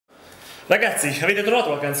Ragazzi, avete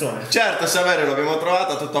trovato la canzone? Certo, Saverio, l'abbiamo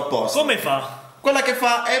trovata, tutto a posto. Come fa? Quella che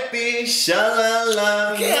fa Happy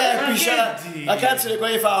Shalala. Che è Happy Shalala? Di? La canzone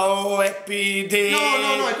quella che fa Oh Happy Day.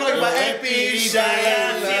 No, è quella che fa Happy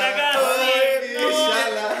Shalala. Ragazzi,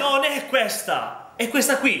 no, non è questa. È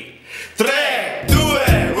questa qui. 3,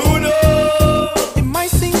 2, 1. It might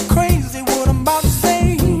seem crazy what I'm about to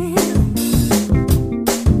say.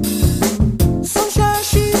 Sunshine,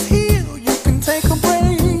 she's here, you can take a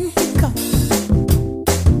break.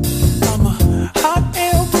 I'm a hot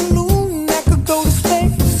air balloon that could go to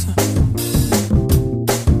space.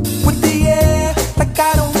 With the air, like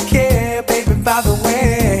I don't care, baby, by the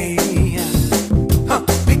way.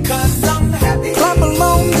 Because I'm happy. Clap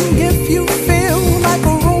along if you feel like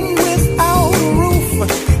a room without a roof.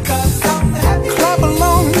 Because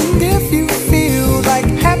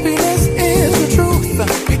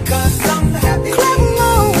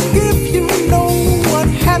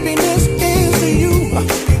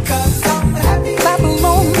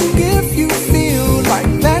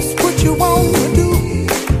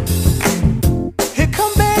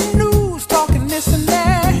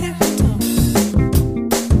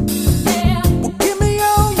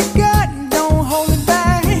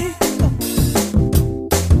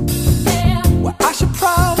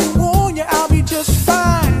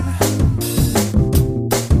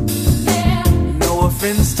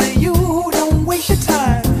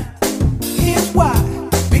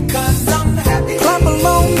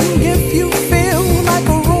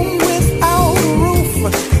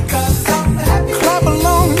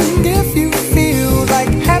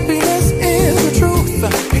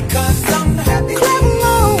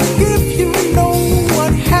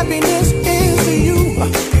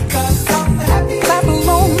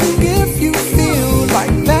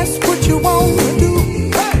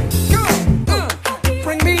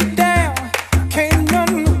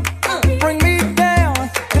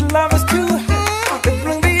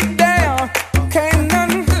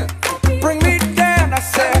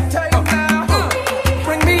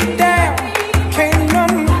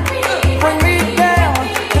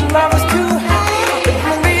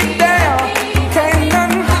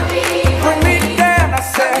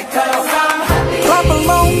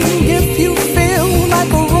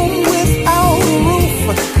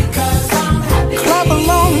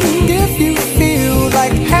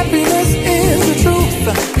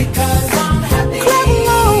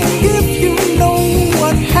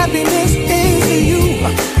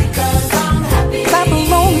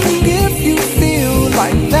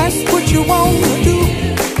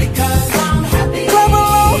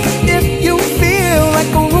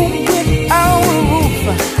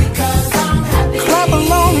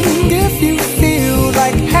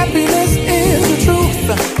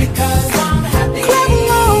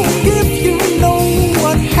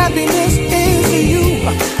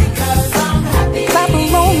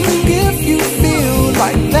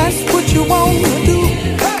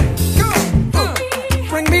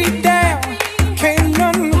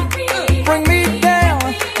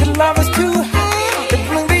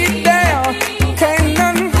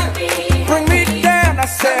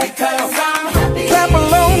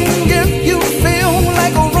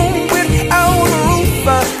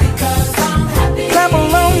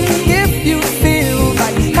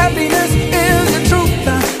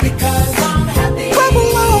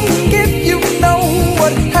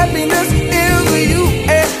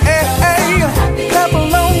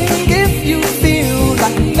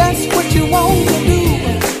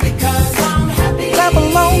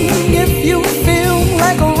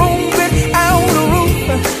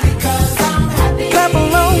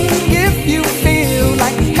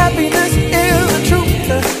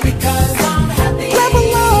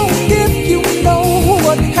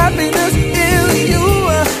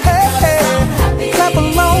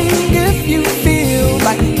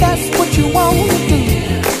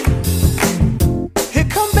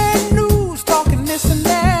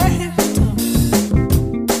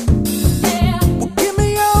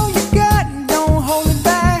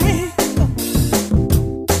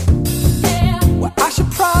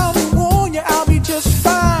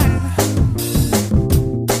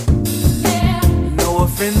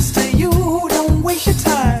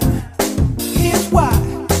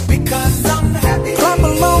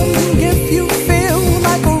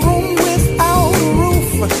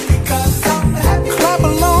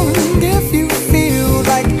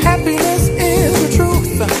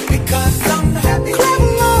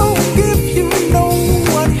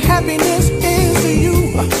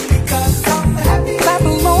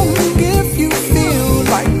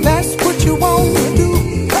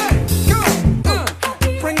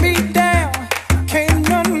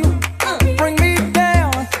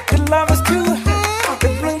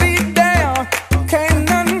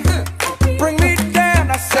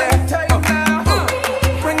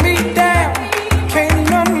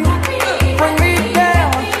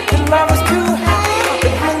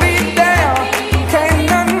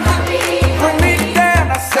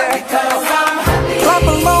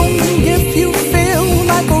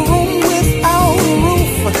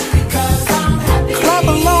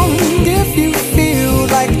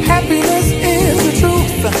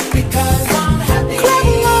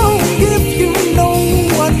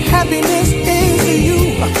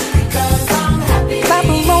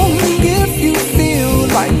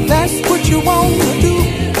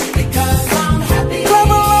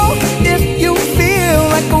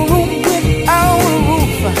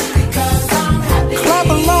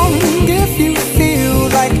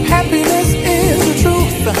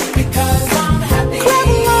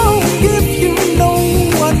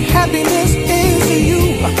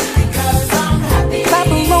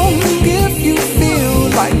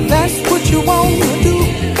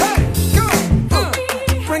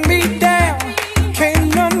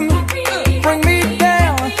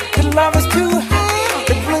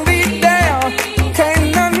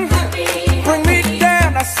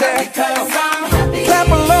Cassano.